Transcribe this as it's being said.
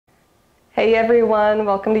Hey everyone,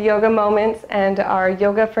 welcome to Yoga Moments and our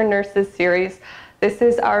Yoga for Nurses series. This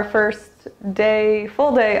is our first day,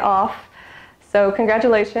 full day off. So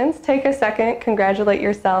congratulations, take a second, congratulate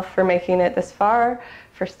yourself for making it this far,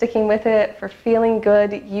 for sticking with it, for feeling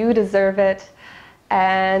good, you deserve it.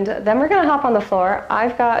 And then we're gonna hop on the floor.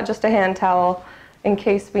 I've got just a hand towel in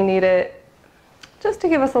case we need it, just to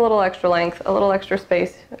give us a little extra length, a little extra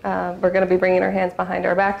space. We're gonna be bringing our hands behind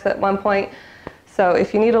our backs at one point. So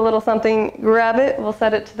if you need a little something, grab it, we'll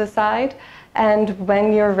set it to the side. And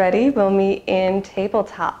when you're ready, we'll meet in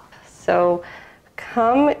tabletop. So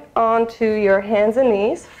come onto your hands and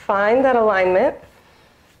knees, find that alignment.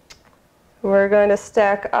 We're going to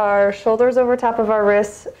stack our shoulders over top of our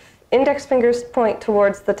wrists, index fingers point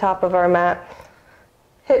towards the top of our mat,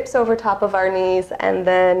 hips over top of our knees, and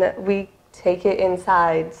then we take it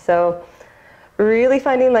inside. So really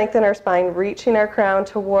finding length in our spine, reaching our crown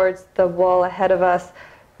towards the wall ahead of us,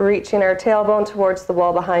 reaching our tailbone towards the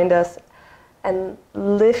wall behind us, and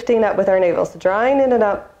lifting up with our navel. So drawing it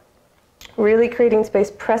up, really creating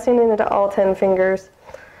space, pressing into all 10 fingers.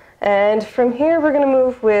 And from here, we're going to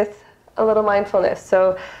move with a little mindfulness.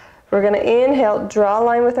 So we're going to inhale, draw a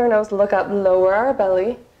line with our nose, look up, lower our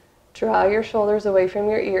belly, draw your shoulders away from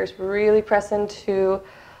your ears, really press into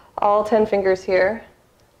all 10 fingers here.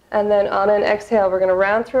 And then on an exhale, we're going to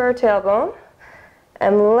round through our tailbone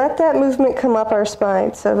and let that movement come up our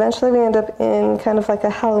spine. So eventually we end up in kind of like a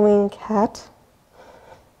Halloween cat.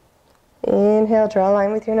 Inhale, draw a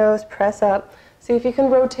line with your nose, press up. See if you can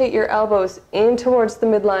rotate your elbows in towards the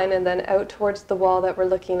midline and then out towards the wall that we're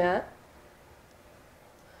looking at.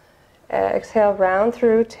 Exhale, round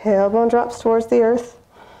through, tailbone drops towards the earth.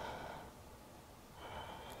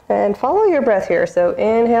 And follow your breath here. So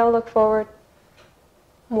inhale, look forward.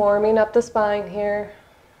 Warming up the spine here.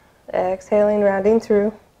 Exhaling, rounding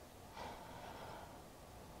through.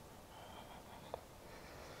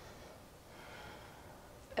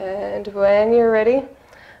 And when you're ready,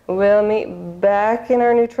 we'll meet back in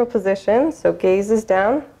our neutral position. So gaze is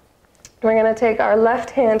down. We're going to take our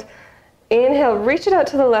left hand, inhale, reach it out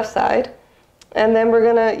to the left side. And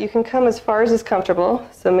then you can come as far as is comfortable.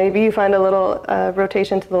 So maybe you find a little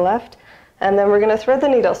rotation to the left. And then we're going to thread the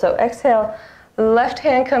needle. So exhale, left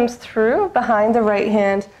hand comes through behind the right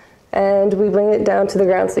hand, and we bring it down to the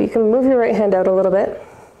ground. So you can move your right hand out a little bit.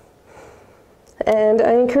 And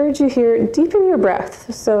I encourage you here, deepen your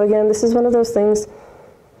breath. So again, this is one of those things,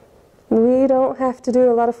 we don't have to do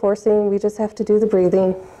a lot of forcing, we just have to do the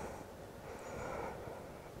breathing.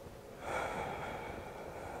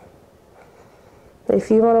 If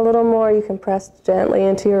you want a little more, you can press gently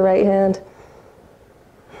into your right hand.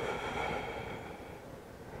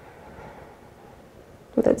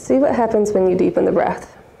 Let's see what happens when you deepen the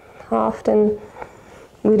breath. Often,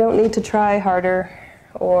 we don't need to try harder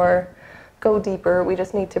or go deeper. We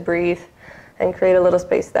just need to breathe and create a little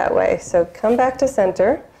space that way. So come back to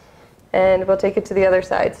center, and we'll take it to the other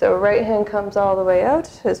side. So right hand comes all the way out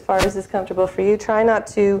as far as is comfortable for you. Try not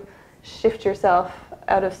to shift yourself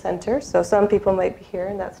out of center. So some people might be here,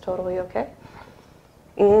 and that's totally okay.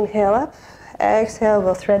 Inhale up, exhale,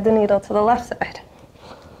 we'll thread the needle to the left side.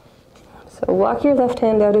 So walk your left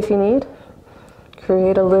hand out if you need.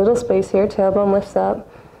 Create a little space here, tailbone lifts up.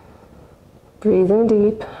 Breathing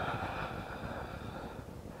deep.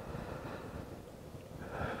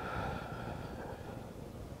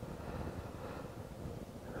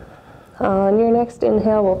 On your next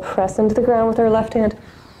inhale, we'll press into the ground with our left hand.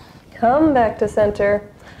 Come back to center,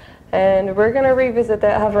 and we're going to revisit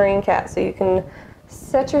that hovering cat. So you can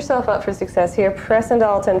set yourself up for success here. Press into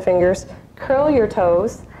all 10 fingers, curl your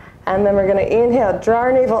toes, and then we're going to inhale, draw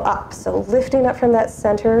our navel up. So lifting up from that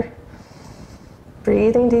center,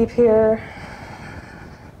 breathing deep here.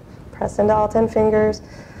 Press into all 10 fingers,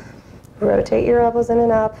 rotate your elbows in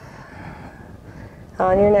and up.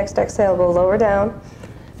 On your next exhale, we'll lower down.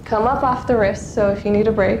 Come up off the wrist, so if you need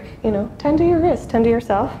a break, tend to your wrist, tend to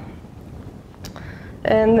yourself.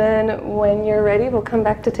 And then when you're ready, we'll come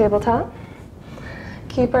back to tabletop.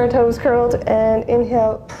 Keep our toes curled and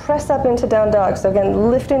inhale, press up into down dog. So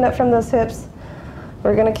again, lifting up from those hips.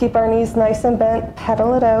 We're going to keep our knees nice and bent,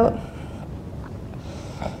 pedal it out.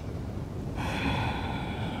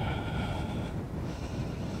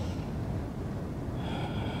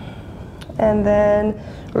 And then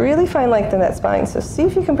really find length in that spine. So see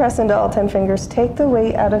if you can press into all 10 fingers. Take the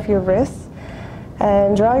weight out of your wrists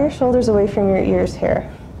and draw your shoulders away from your ears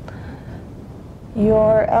here.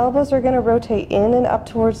 Your elbows are going to rotate in and up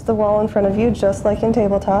towards the wall in front of you, just like in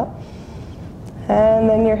tabletop. And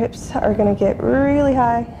then your hips are going to get really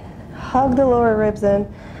high. Hug the lower ribs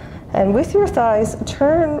in. And with your thighs,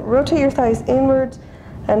 rotate your thighs inward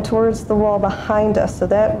and towards the wall behind us. So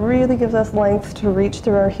that really gives us length to reach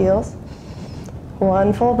through our heels.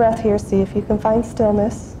 One full breath here, see if you can find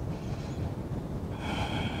stillness.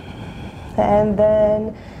 And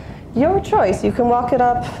then your choice. You can walk it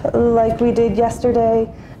up like we did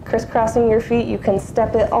yesterday, crisscrossing your feet. You can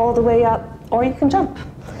step it all the way up, or you can jump.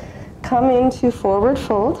 Come into forward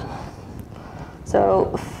fold.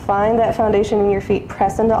 So find that foundation in your feet.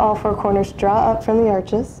 Press into all four corners. Draw up from the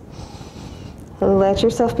arches. Let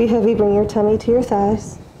yourself be heavy. Bring your tummy to your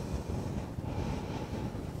thighs.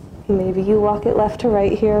 Maybe you walk it left to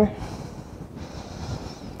right here.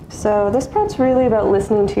 So this part's really about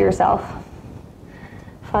listening to yourself.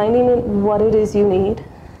 Finding what it is you need.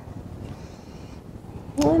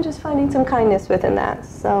 And just finding some kindness within that.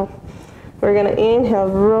 So we're going to inhale,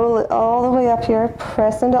 roll it all the way up here.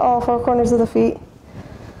 Press into all four corners of the feet.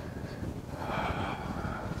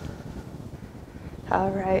 All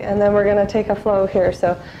right, and then we're going to take a flow here.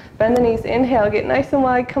 So bend the knees, inhale, get nice and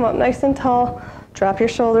wide, come up nice and tall. Drop your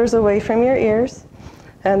shoulders away from your ears.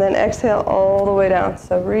 And then exhale all the way down.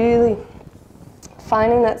 So really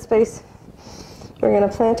finding that space. We're going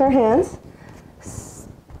to plant our hands.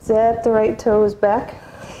 Step the right toes back.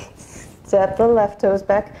 Step the left toes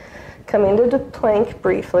back. Come into the plank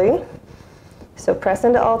briefly. So press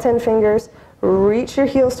into all 10 fingers. Reach your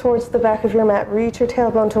heels towards the back of your mat. Reach your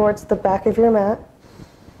tailbone towards the back of your mat.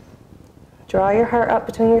 Draw your heart up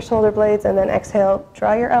between your shoulder blades, and then exhale.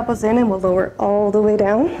 Draw your elbows in, and we'll lower all the way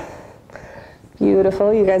down.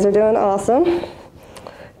 Beautiful. You guys are doing awesome.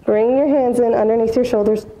 Bring your hands in underneath your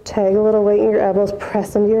shoulders. Tag a little weight in your elbows.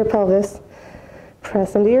 Press into your pelvis.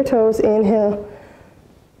 Press into your toes. Inhale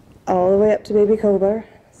all the way up to baby cobra.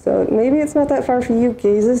 So maybe it's not that far for you.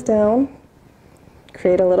 Gazes down.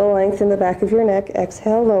 Create a little length in the back of your neck.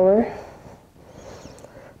 Exhale, lower.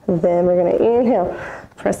 Then we're going to inhale.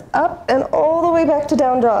 Press up and all the way back to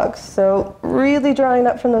down dog. So really drawing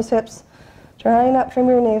up from those hips. Drawing up from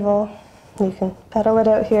your navel. You can pedal it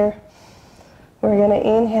out here. We're going to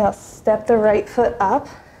inhale. Step the right foot up.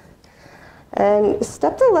 And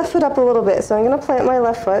step the left foot up a little bit. So I'm going to plant my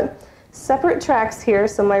left foot. Separate tracks here.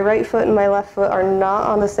 So my right foot and my left foot are not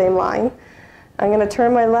on the same line. I'm going to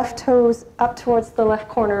turn my left toes up towards the left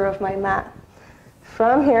corner of my mat.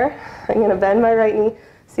 From here, I'm going to bend my right knee,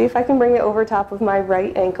 see if I can bring it over top of my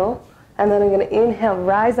right ankle, and then I'm going to inhale,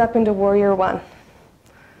 rise up into warrior one.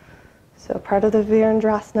 So part of the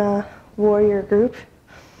Virendasana warrior group.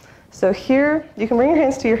 So here, you can bring your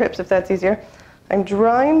hands to your hips if that's easier. I'm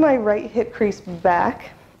drawing my right hip crease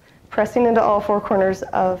back, pressing into all four corners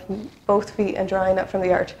of both feet and drawing up from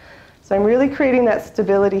the arch. So I'm really creating that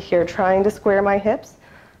stability here, trying to square my hips,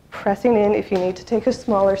 pressing in. If you need to take a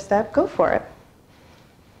smaller step, go for it.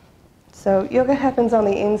 So yoga happens on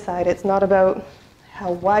the inside. It's not about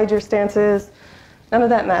how wide your stance is. None of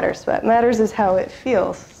that matters. What matters is how it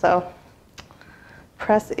feels. So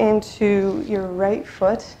press into your right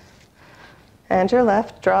foot and your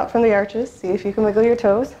left. Draw up from the arches. See if you can wiggle your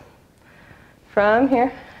toes. From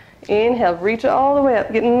here, inhale, reach it all the way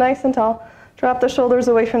up, getting nice and tall. Drop the shoulders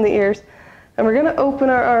away from the ears. And we're going to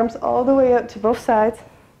open our arms all the way up to both sides.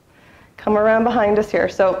 Come around behind us here.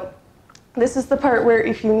 So this is the part where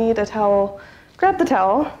if you need a towel, grab the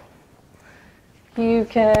towel. You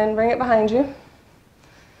can bring it behind you.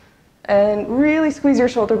 And really squeeze your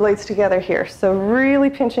shoulder blades together here. So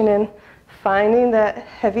really pinching in, finding that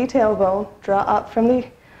heavy tailbone. Draw up from the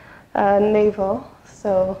navel.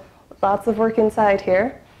 So lots of work inside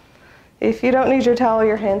here. If you don't need your towel,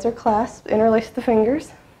 your hands are clasped. Interlace the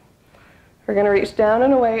fingers. We're going to reach down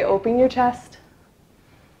and away. Open your chest.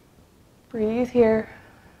 Breathe here.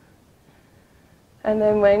 And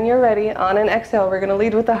then when you're ready, on an exhale, we're going to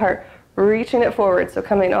lead with the heart. Reaching it forward. So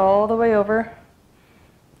coming all the way over.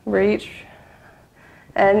 Reach.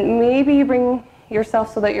 And maybe you bring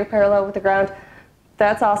yourself so that you're parallel with the ground.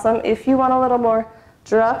 That's awesome. If you want a little more,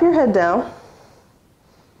 drop your head down.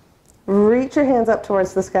 Reach your hands up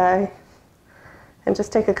towards the sky. And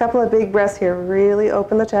just take a couple of big breaths here. Really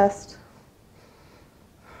open the chest.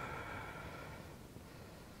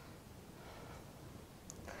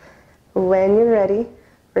 When you're ready,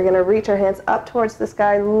 we're going to reach our hands up towards the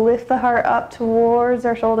sky. Lift the heart up towards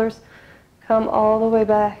our shoulders. Come all the way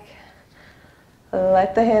back.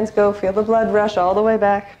 Let the hands go. Feel the blood rush all the way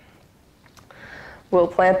back. We'll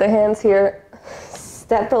plant the hands here.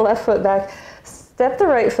 Step the left foot back. Step the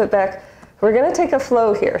right foot back. We're going to take a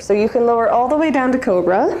flow here. So you can lower all the way down to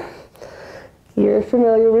cobra. You're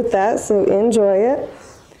familiar with that, so enjoy it.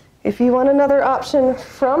 If you want another option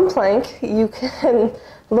from plank, you can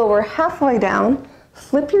lower halfway down,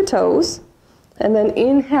 flip your toes, and then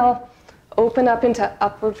inhale open up into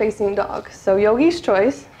upward facing dog. So yogi's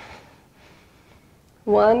choice.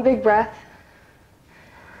 One big breath,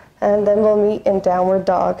 and then we'll meet in downward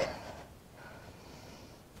dog.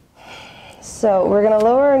 So we're going to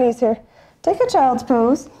lower our knees here. Take a child's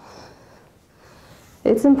pose.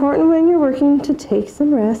 It's important when you're working to take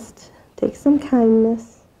some rest, take some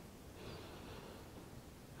kindness.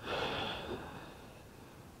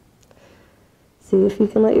 See if you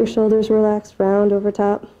can let your shoulders relax, round over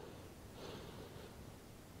top.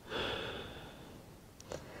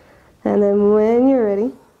 And then when you're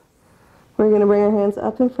ready, we're going to bring our hands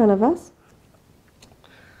up in front of us.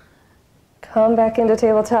 Come back into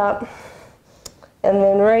tabletop, and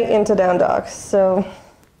then right into down dog. So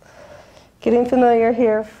getting familiar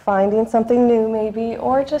here, finding something new maybe,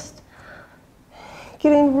 or just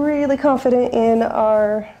getting really confident in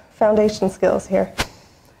our foundation skills here.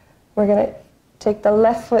 We're going to take the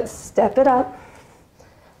left foot, step it up,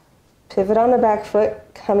 pivot on the back foot,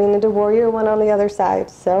 coming into warrior one on the other side.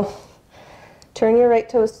 So turn your right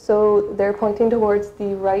toes so they're pointing towards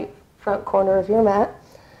the right front corner of your mat.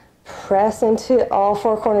 Press into all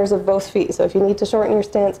four corners of both feet. So if you need to shorten your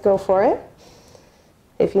stance, go for it.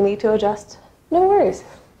 If you need to adjust, no worries.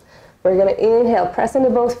 We're going to inhale, press into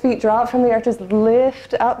both feet, drop from the arches,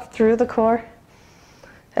 lift up through the core.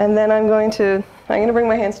 And then I'm going to bring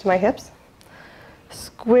my hands to my hips.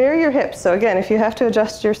 Square your hips. So again, if you have to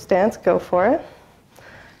adjust your stance, go for it.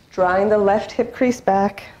 Drawing the left hip crease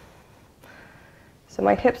back. So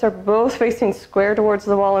my hips are both facing square towards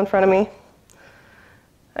the wall in front of me.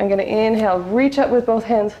 I'm going to inhale, reach up with both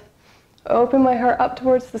hands, open my heart up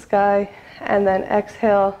towards the sky, and then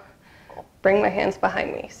exhale, bring my hands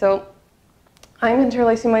behind me. So I'm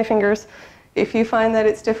interlacing my fingers. If you find that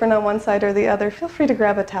it's different on one side or the other, feel free to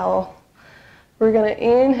grab a towel. We're going to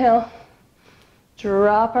inhale,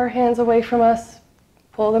 drop our hands away from us,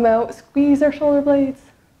 pull them out, squeeze our shoulder blades.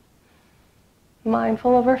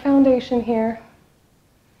 Mindful of our foundation here.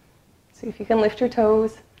 See if you can lift your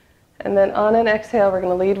toes. And then on an exhale, we're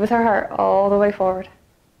going to lead with our heart all the way forward.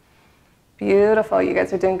 Beautiful. You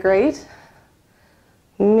guys are doing great.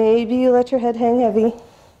 Maybe you let your head hang heavy.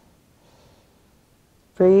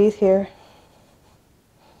 Breathe here.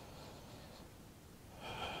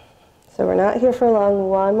 So we're not here for long.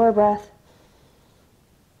 One more breath.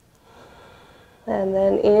 And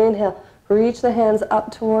then inhale. Reach the hands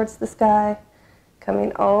up towards the sky.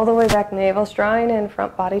 Coming all the way back. Navel's drawing in.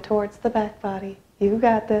 Front body towards the back body. You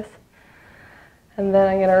got this. And then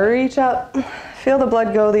I'm going to reach up, feel the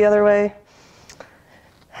blood go the other way.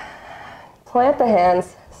 Plant the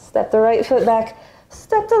hands, step the right foot back,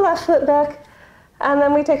 step the left foot back, and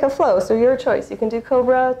then we take a flow. So your choice. You can do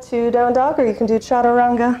cobra to down dog, or you can do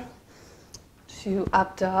chaturanga to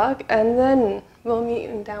up dog, and then we'll meet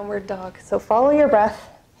in downward dog. So follow your breath.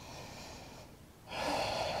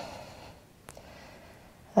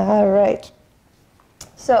 All right.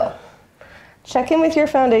 So check in with your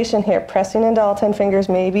foundation here, pressing into all 10 fingers.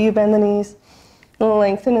 Maybe you bend the knees,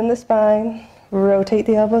 lengthen in the spine, rotate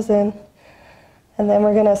the elbows in. And then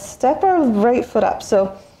we're going to step our right foot up.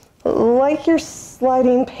 So like you're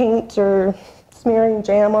sliding paint or smearing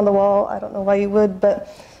jam on the wall. I don't know why you would, but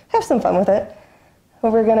have some fun with it.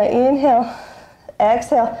 We're going to inhale,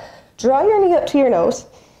 exhale, draw your knee up to your nose.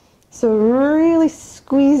 So really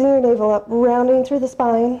squeezing your navel up, rounding through the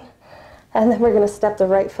spine. And then we're going to step the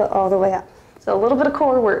right foot all the way up. So a little bit of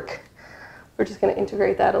core work. We're just going to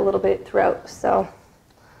integrate that a little bit throughout. So,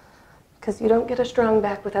 because you don't get a strong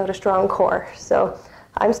back without a strong core. So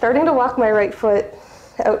I'm starting to walk my right foot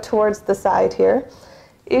out towards the side here.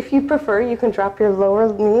 If you prefer, you can drop your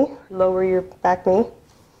lower knee, lower your back knee.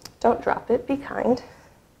 Don't drop it, be kind.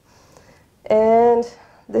 And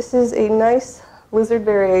this is a nice lizard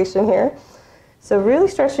variation here. So really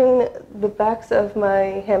stretching the backs of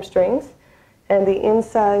my hamstrings and the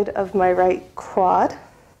inside of my right quad,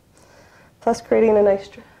 plus creating a nice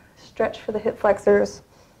stretch for the hip flexors.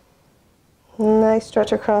 Nice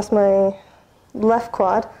stretch across my left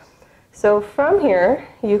quad. So from here,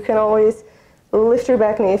 you can always lift your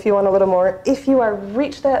back knee if you want a little more. If you are,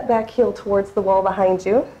 reach that back heel towards the wall behind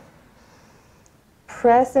you.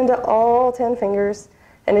 Press into all 10 fingers.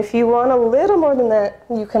 And if you want a little more than that,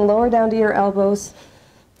 you can lower down to your elbows.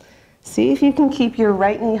 See if you can keep your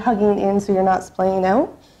right knee hugging in so you're not splaying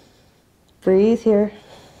out. Breathe here.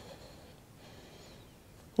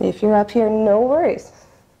 If you're up here, no worries.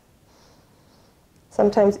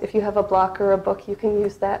 Sometimes if you have a block or a book, you can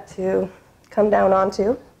use that to come down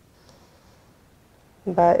onto.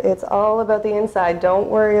 But it's all about the inside. Don't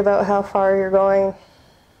worry about how far you're going.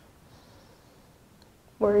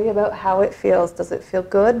 Worry about how it feels. Does it feel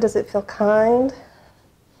good? Does it feel kind?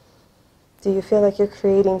 Do you feel like you're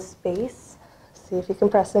creating space? See if you can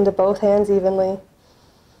press into both hands evenly.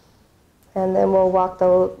 And then we'll walk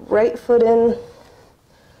the right foot in,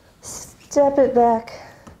 step it back,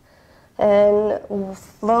 and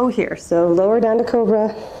flow here. So lower down to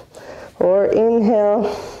cobra, or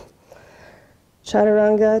inhale,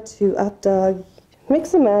 chaturanga to up dog.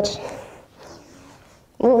 Mix and match.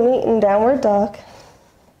 We'll meet in downward dog.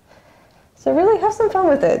 So really have some fun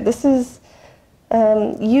with it. This is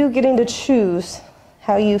you getting to choose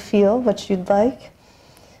how you feel, what you'd like.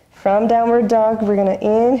 From downward dog, we're going to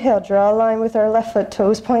inhale, draw a line with our left foot,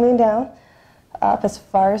 toes pointing down, up as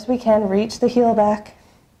far as we can, reach the heel back.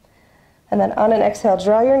 And then on an exhale,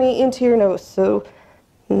 draw your knee into your nose. So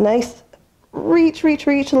nice, reach, reach,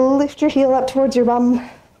 reach, lift your heel up towards your bum.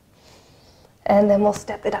 And then we'll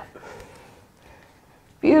step it up.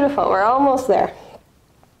 Beautiful, we're almost there.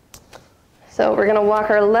 So we're gonna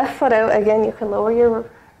walk our left foot out. Again, you can lower your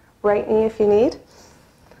right knee if you need.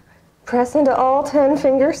 Press into all 10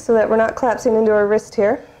 fingers so that we're not collapsing into our wrist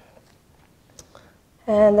here.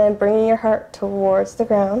 And then bringing your heart towards the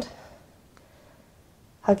ground.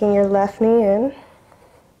 Hugging your left knee in.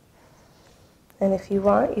 And if you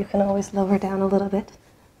want, you can always lower down a little bit.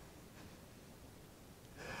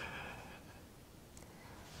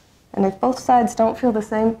 And if both sides don't feel the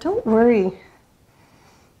same, don't worry.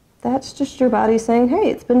 That's just your body saying, hey,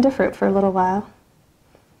 it's been different for a little while.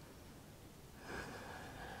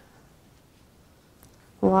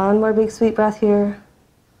 One more big sweet breath here.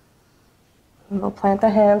 And we'll plant the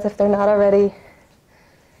hands if they're not already.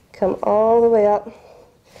 Come all the way up.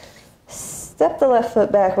 Step the left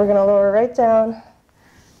foot back. We're going to lower right down.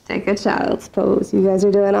 Take a child's pose. You guys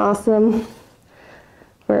are doing awesome.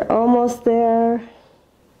 We're almost there.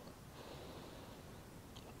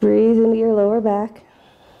 Breathe into your lower back.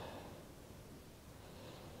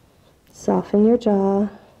 Soften your jaw.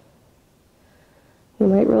 You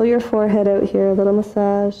might roll your forehead out here, a little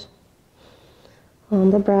massage on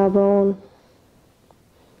the brow bone.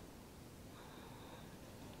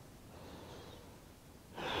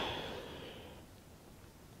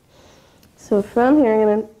 So from here, I'm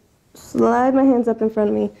going to slide my hands up in front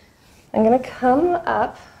of me. I'm going to come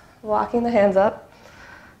up, walking the hands up,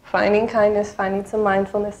 finding kindness, finding some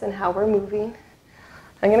mindfulness in how we're moving.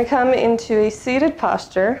 I'm going to come into a seated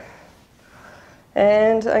posture.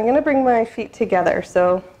 And I'm going to bring my feet together.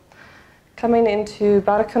 So coming into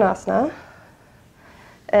Baddha Konasana.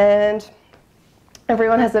 And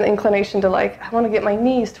everyone has an inclination to like, I want to get my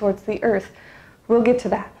knees towards the earth. We'll get to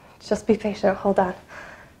that. Just be patient. Hold on.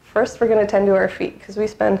 First, we're going to tend to our feet because we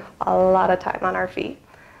spend a lot of time on our feet.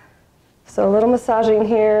 So a little massaging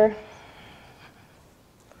here.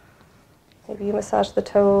 Maybe you massage the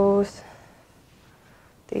toes,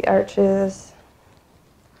 the arches.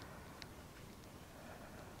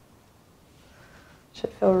 Should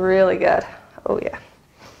feel really good. Oh yeah.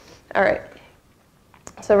 All right.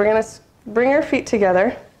 So we're going to bring our feet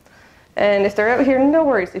together. And if they're out here, no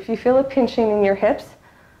worries. If you feel a pinching in your hips,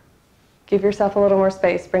 give yourself a little more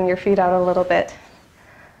space. Bring your feet out a little bit.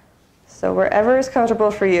 So wherever is comfortable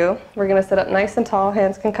for you, we're going to sit up nice and tall.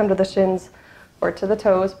 Hands can come to the shins or to the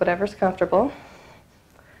toes, whatever's comfortable.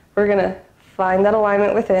 We're going to find that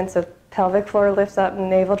alignment within. So pelvic floor lifts up,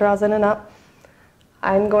 navel draws in and up.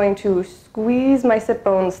 I'm going to squeeze my sit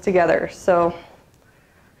bones together. So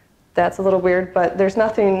that's a little weird, but there's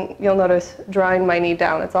nothing, you'll notice, drawing my knee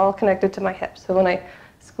down. It's all connected to my hips. So when I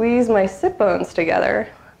squeeze my sit bones together,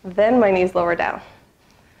 then my knees lower down.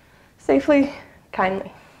 Safely,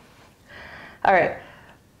 kindly. All right.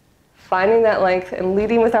 Finding that length and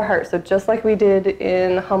leading with our heart. So just like we did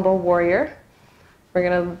in Humble Warrior, we're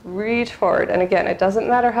going to reach forward. And again, it doesn't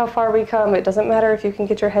matter how far we come. It doesn't matter if you can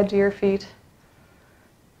get your head to your feet.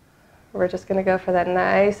 We're just going to go for that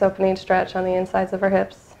nice opening stretch on the insides of our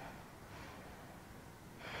hips.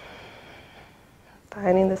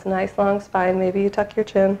 Finding this nice long spine. Maybe you tuck your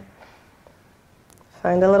chin.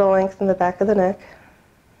 Find a little length in the back of the neck.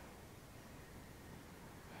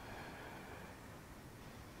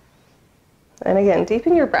 And again,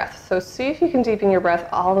 deepen your breath. So see if you can deepen your breath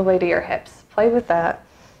all the way to your hips. Play with that.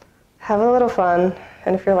 Have a little fun.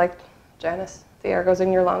 And if you're like, Janice, the air goes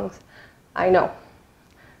in your lungs. I know.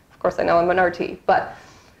 Of course, I know I'm an RT. But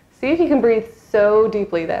see if you can breathe so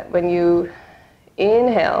deeply that when you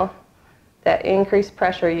inhale, that increased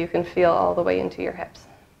pressure you can feel all the way into your hips.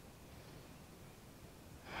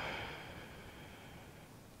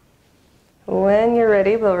 When you're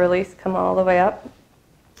ready, we'll release, come all the way up.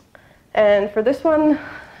 And for this one,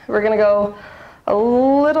 we're going to go a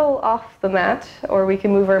little off the mat, or we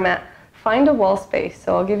can move our mat. Find a wall space.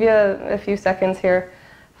 So I'll give you a few seconds here.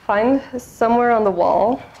 Find somewhere on the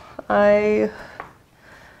wall.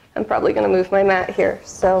 I'm probably going to move my mat here.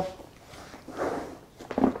 So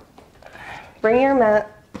bring your mat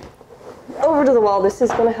over to the wall. This is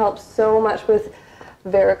going to help so much with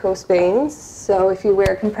varicose veins. So if you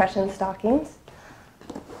wear compression stockings.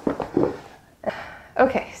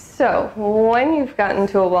 Okay, so when you've gotten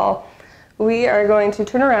to a wall, we are going to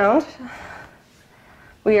turn around.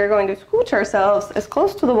 We are going to scooch ourselves as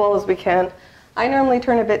close to the wall as we can. I normally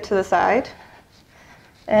turn a bit to the side.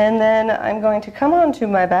 And then I'm going to come onto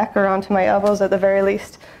my back, or onto my elbows at the very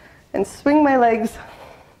least, and swing my legs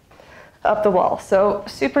up the wall. So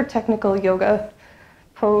super technical yoga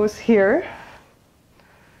pose here.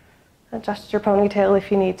 Adjust your ponytail if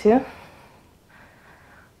you need to.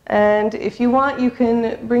 And if you want, you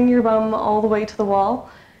can bring your bum all the way to the wall.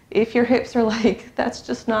 If your hips are like, that's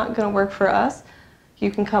just not going to work for us,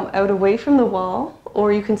 you can come out away from the wall,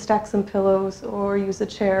 or you can stack some pillows or use a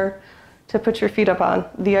chair to put your feet up on.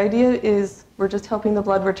 The idea is we're just helping the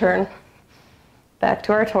blood return back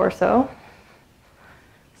to our torso.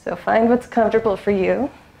 So find what's comfortable for you.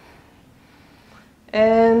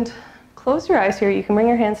 And close your eyes here. You can bring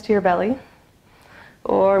your hands to your belly,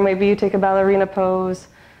 or maybe you take a ballerina pose,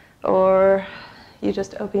 or you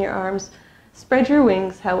just open your arms. Spread your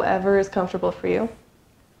wings, however is comfortable for you.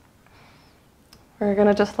 We're going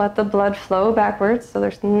to just let the blood flow backwards, so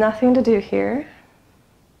there's nothing to do here.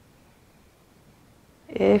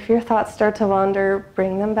 If your thoughts start to wander,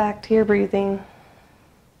 bring them back to your breathing.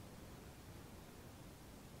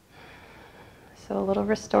 So a little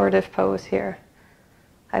restorative pose here.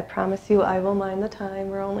 I promise you I will mind the time.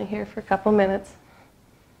 We're only here for a couple minutes.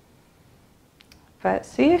 But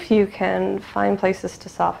see if you can find places to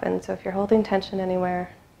soften. So if you're holding tension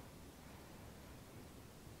anywhere,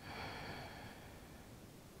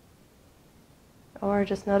 or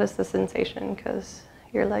just notice the sensation, because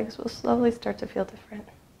your legs will slowly start to feel different.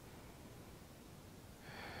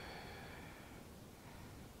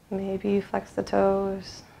 Maybe you flex the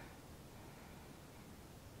toes.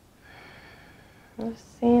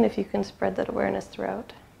 Just seeing if you can spread that awareness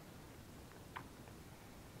throughout.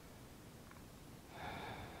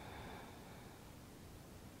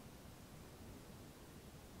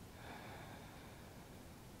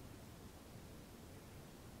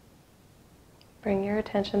 Bring your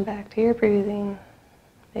attention back to your breathing.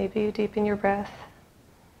 Maybe you deepen your breath.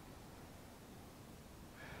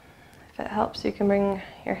 If it helps, you can bring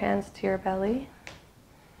your hands to your belly.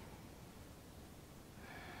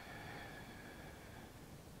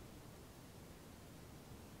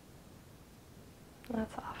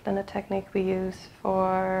 That's often a technique we use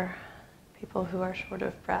for people who are short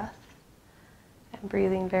of breath and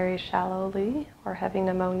breathing very shallowly or having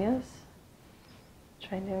pneumonias.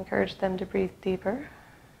 Trying to encourage them to breathe deeper.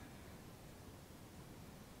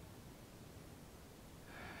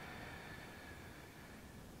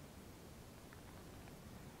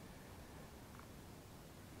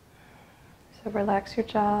 So relax your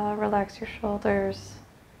jaw, relax your shoulders,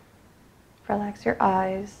 relax your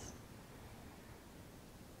eyes.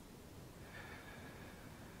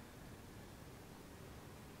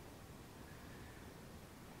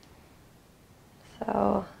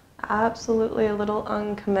 So absolutely a little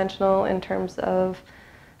unconventional in terms of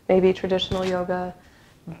maybe traditional yoga,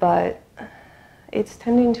 but it's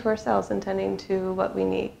tending to ourselves and tending to what we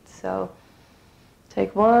need. So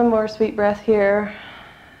take one more sweet breath here.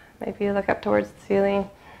 Maybe you look up towards the ceiling.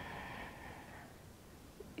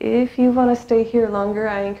 If you want to stay here longer,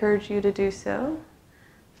 I encourage you to do so.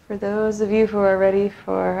 For those of you who are ready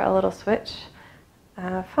for a little switch,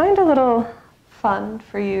 find a little fun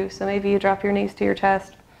for you. So maybe you drop your knees to your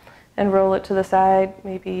chest and roll it to the side.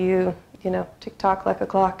 Maybe you tick-tock like a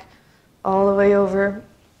clock all the way over.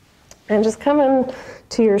 And just come in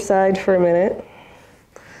to your side for a minute.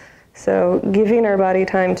 So giving our body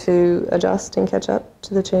time to adjust and catch up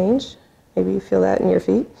to the change. Maybe you feel that in your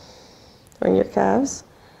feet or in your calves.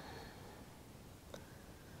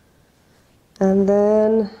 And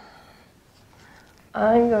then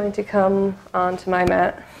I'm going to come onto my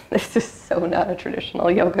mat. This is so not a traditional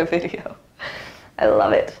yoga video. I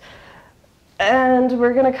love it. And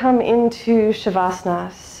we're going to come into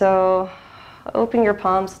Shavasana. So open your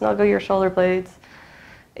palms, snuggle your shoulder blades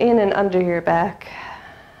in and under your back.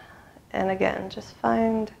 And again, just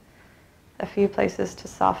find a few places to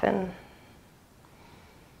soften.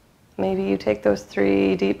 Maybe you take those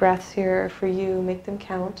 3 deep breaths here for you, make them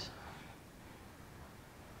count.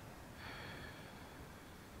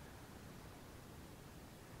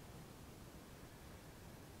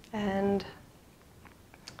 And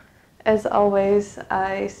as always,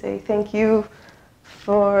 I say thank you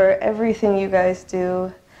for everything you guys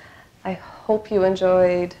do. I hope you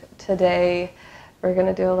enjoyed today. We're going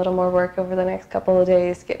to do a little more work over the next couple of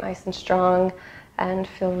days, get nice and strong, and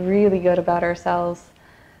feel really good about ourselves.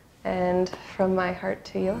 And from my heart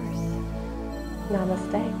to yours,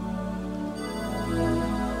 namaste.